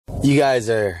You guys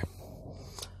are,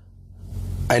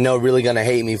 I know, really gonna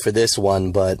hate me for this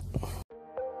one, but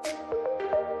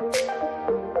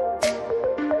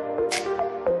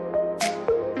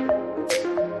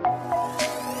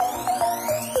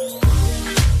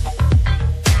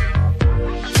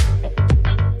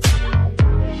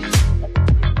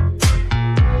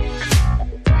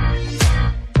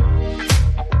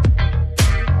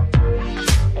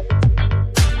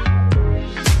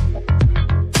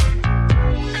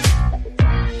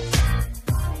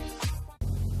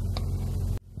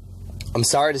I'm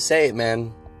sorry to say it,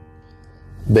 man,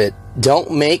 but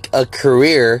don't make a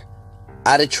career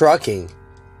out of trucking.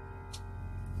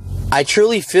 I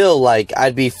truly feel like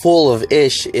I'd be full of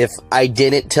ish if I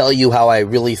didn't tell you how I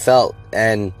really felt.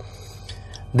 And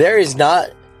there is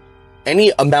not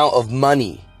any amount of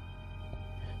money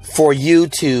for you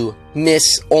to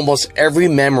miss almost every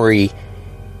memory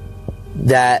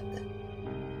that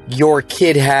your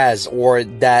kid has, or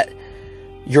that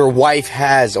your wife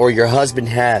has, or your husband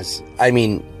has. I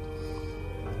mean,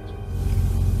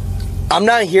 I'm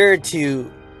not here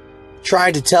to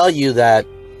try to tell you that,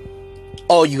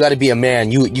 oh, you got to be a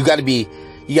man. You got to be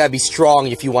strong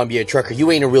if you want to be a trucker. You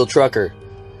ain't a real trucker.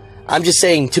 I'm just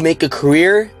saying, to make a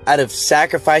career out of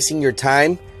sacrificing your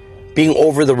time being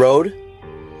over the road,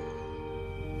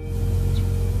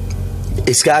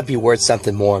 it's got to be worth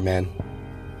something more, man.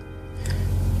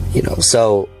 You know,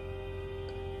 so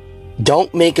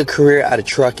don't make a career out of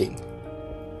trucking.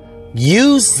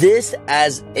 Use this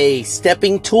as a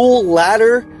stepping tool,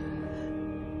 ladder,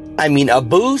 I mean a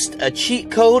boost, a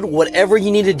cheat code, whatever you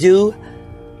need to do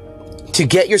to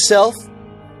get yourself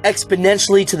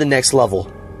exponentially to the next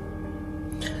level.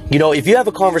 You know, if you have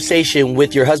a conversation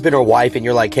with your husband or wife and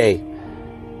you're like, hey,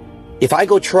 if I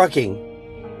go trucking,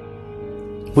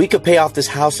 we could pay off this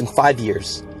house in 5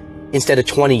 years instead of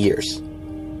 20 years.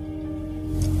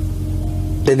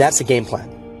 Then that's a game plan.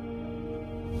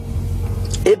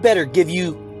 It better give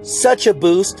you such a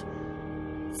boost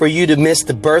for you to miss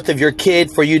the birth of your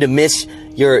kid, for you to miss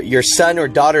your son or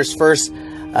daughter's first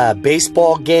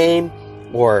baseball game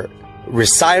or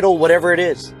recital, whatever it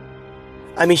is.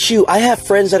 I mean, shoot, I have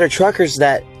friends that are truckers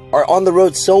that are on the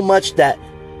road so much that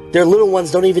their little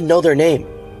ones don't even know their name.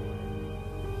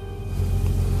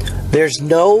 There's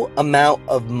no amount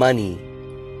of money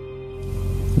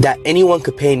that anyone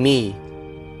could pay me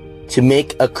to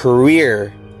make a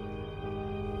career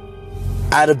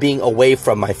out of being away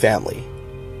from my family.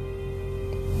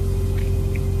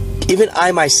 Even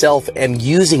I myself am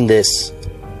using this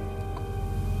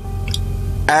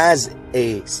as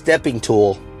a stepping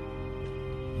tool,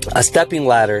 a stepping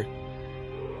ladder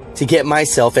to get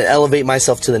myself and elevate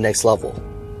myself to the next level.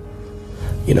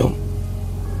 You know,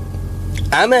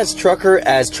 I'm as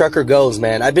trucker goes,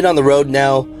 man. I've been on the road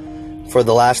now for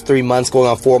the last 3 months, going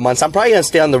on 4 months. I'm probably gonna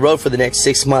stay on the road for the next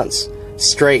 6 months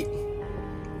straight.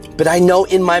 But I know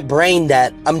in my brain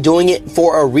that I'm doing it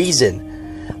for a reason.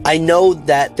 I know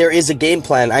that there is a game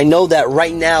plan. I know that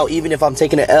right now, even if I'm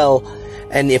taking an L,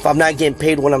 and if I'm not getting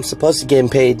paid when I'm supposed to get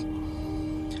paid,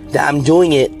 that I'm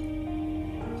doing it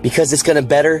because it's gonna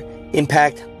better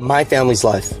impact my family's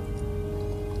life.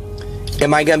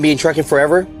 Am I gonna be in trucking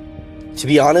forever? To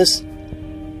be honest,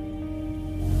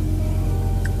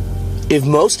 if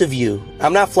most of you,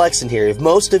 I'm not flexing here, if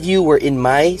most of you were in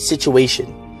my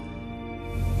situation,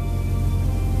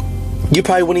 you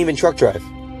probably wouldn't even truck drive.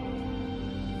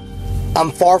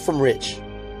 I'm far from rich,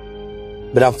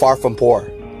 but I'm far from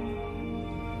poor.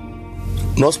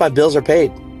 Most of my bills are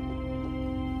paid.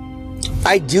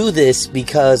 I do this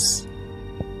because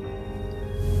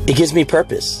it gives me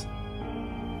purpose.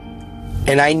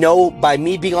 And I know by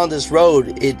me being on this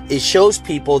road, it shows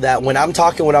people that when I'm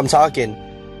talking what I'm talking,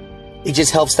 it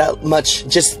just helps that much,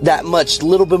 a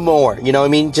little bit more. You know what I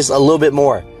mean? Just a little bit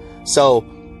more. So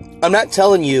I'm not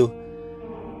telling you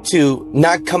to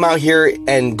not come out here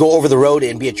and go over the road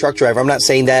and be a truck driver. I'm not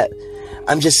saying that.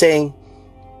 I'm just saying,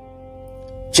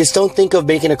 just don't think of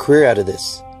making a career out of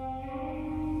this.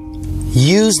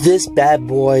 Use this bad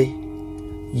boy.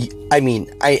 I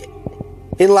mean,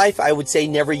 in life, I would say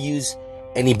never use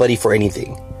anybody for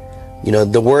anything. You know,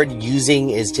 the word using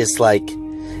is just like,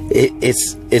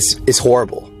 it's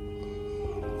horrible.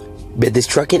 But this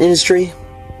trucking industry,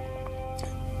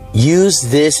 use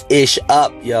this ish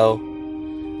up, yo.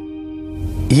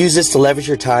 Use this to leverage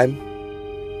your time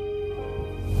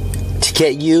to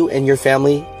get you and your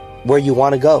family where you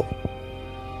want to go.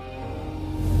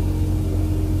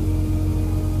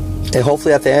 And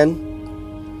hopefully at the end,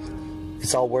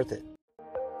 it's all worth it.